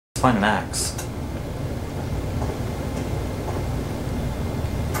find an axe.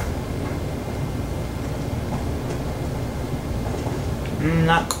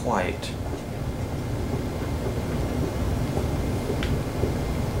 Not quite.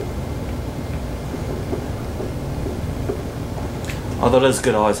 Although it is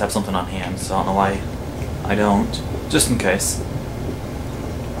good to always have something on hand, so I don't know why I don't. Just in case.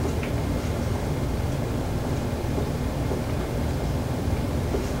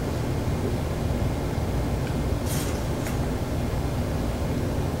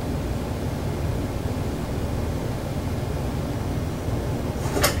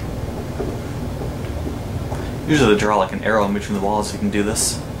 Usually they draw like an arrow in between the walls so you can do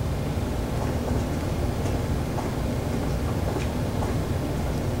this.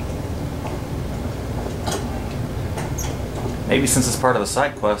 Maybe since it's part of the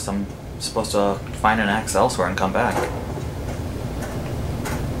side quest, I'm supposed to find an axe elsewhere and come back.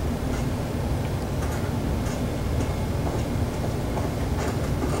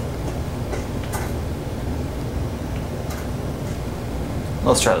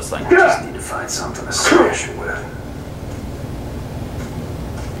 Let's try this thing. Just need to find something to smash it with.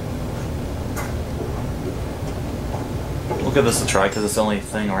 We'll give this a try because it's the only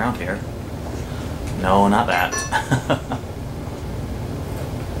thing around here. No, not that.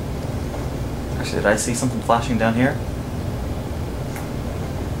 Actually, did I see something flashing down here?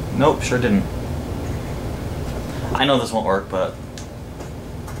 Nope, sure didn't. I know this won't work, but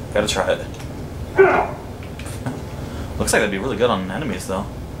gotta try it. Looks like that'd be really good on enemies, though.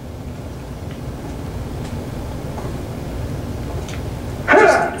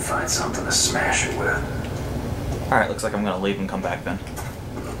 Just need to find something to smash it with. Alright, looks like I'm gonna leave and come back then.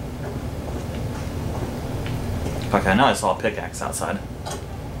 Fuck, I know I saw a pickaxe outside.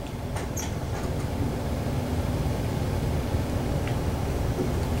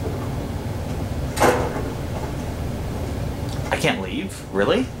 I can't leave?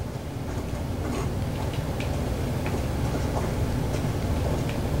 Really?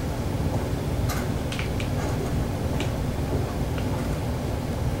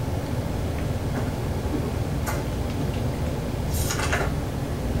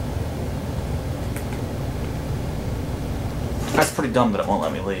 That's pretty dumb that it won't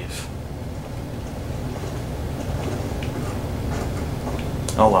let me leave.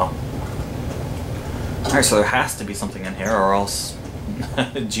 Oh well. Alright, so there has to be something in here or else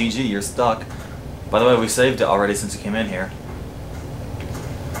GG, you're stuck. By the way, we saved it already since you came in here.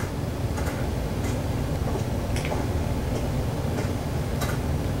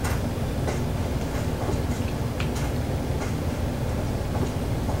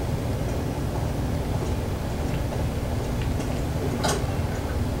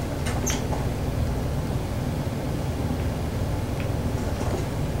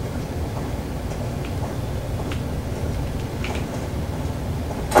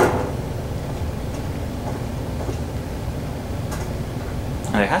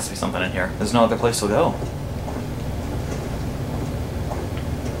 There has to be something in here. There's no other place to go.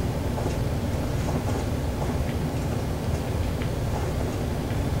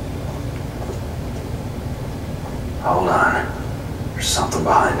 Hold on. There's something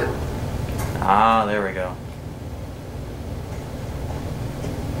behind it. Ah, there we go.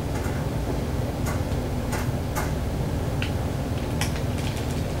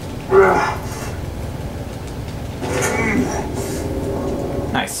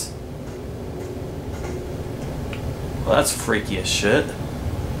 Nice. Well, that's freaky as shit.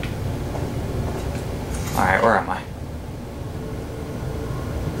 Alright, where am I?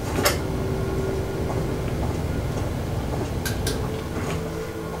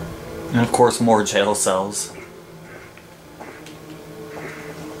 And of course, more jail cells.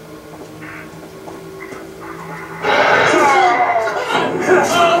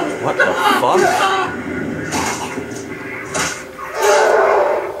 What the fuck?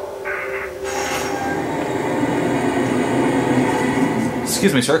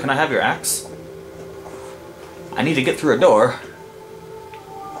 Excuse me, sir, can I have your axe? I need to get through a door.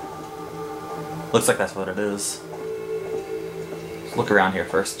 Looks like that's what it is. Let's look around here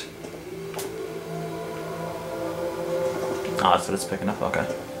first. Oh, that's what it's picking up, okay.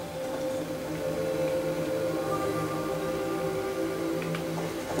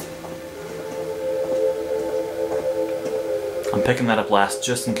 I'm picking that up last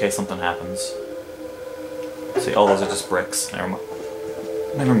just in case something happens. See, oh, those are just bricks. Never mind.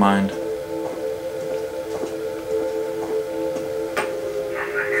 Never mind.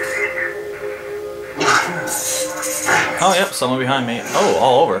 Oh, yep, someone behind me. Oh,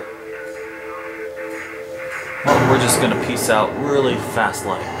 all over. Well, we're just gonna peace out really fast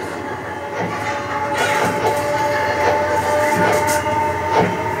like.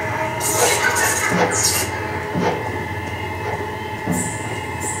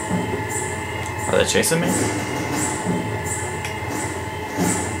 Are they chasing me?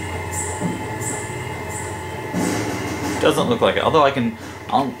 Doesn't look like it. Although I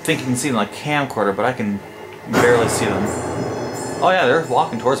don't think you can see them like camcorder, but I can barely see them. Oh yeah, they're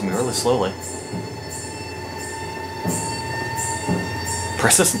walking towards me really slowly.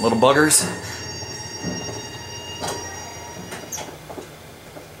 Persistent little buggers.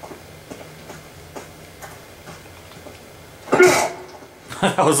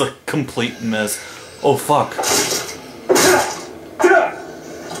 That was a complete miss. Oh fuck.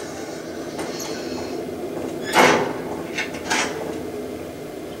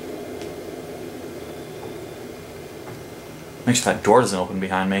 Make sure that door doesn't open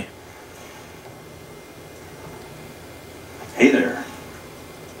behind me. Hey there.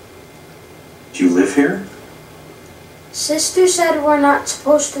 Do you live here? Sister said we're not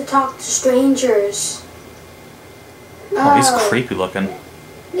supposed to talk to strangers. Oh, he's creepy looking.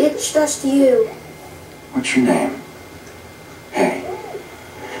 It's just you. What's your name? Hey,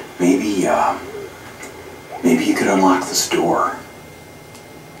 maybe you could unlock this door.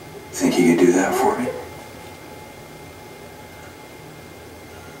 Think you could do that for me?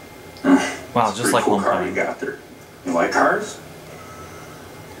 Wow, just like cool one car point. you got there. You like cars?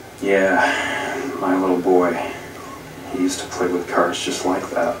 Yeah, my little boy. He used to play with cars just like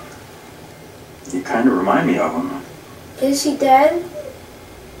that. You kind of remind me of him. Is he dead?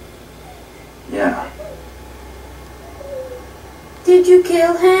 Yeah. Did you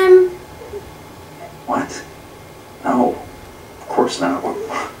kill him? What? No, of course not.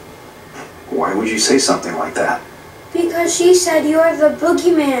 Why would you say something like that? Because she said you're the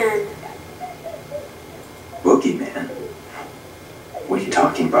boogeyman. Boogeyman? What are you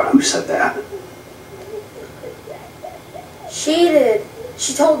talking about? Who said that? She did.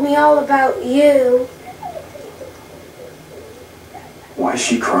 She told me all about you. Why is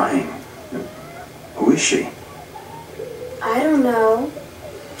she crying? Who is she? I don't know.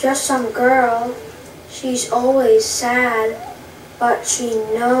 Just some girl. She's always sad, but she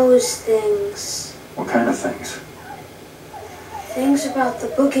knows things. What kind of things? Things about the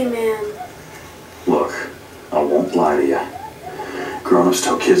boogeyman. Look, I won't lie to you. Grown-ups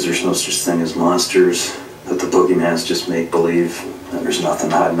tell kids there's no such thing as monsters, that the boogeyman's just make-believe, and there's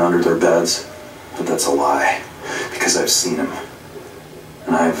nothing hiding under their beds. But that's a lie, because I've seen him.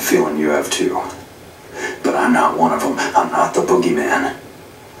 And I have a feeling you have too. But I'm not one of them. I'm not the boogeyman.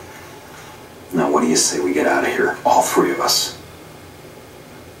 Now what do you say we get out of here, all three of us?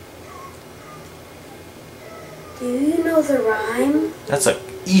 Do you know the rhyme? That's a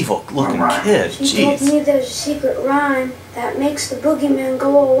evil looking Alright. kid. She told Jeez. me there's a secret rhyme that makes the boogeyman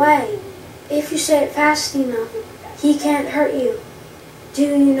go away. If you say it fast enough, he can't hurt you. Do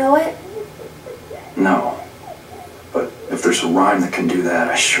you know it? No. But if there's a rhyme that can do that,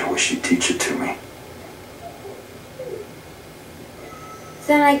 I sure wish you'd teach it to me.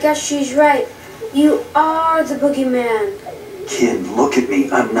 Then I guess she's right. You are the boogeyman. Kid, look at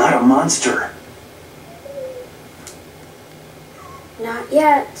me. I'm not a monster. Not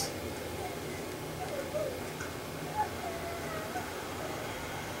yet.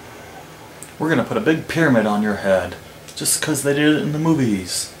 We're gonna put a big pyramid on your head. Just because they did it in the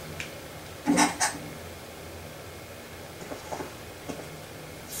movies.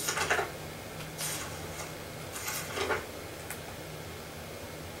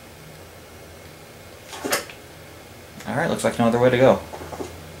 Alright, looks like no other way to go.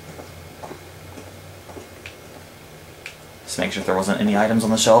 Just make sure there wasn't any items on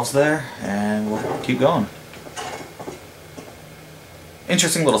the shelves there, and we'll keep going.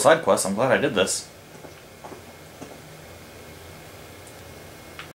 Interesting little side quest, I'm glad I did this.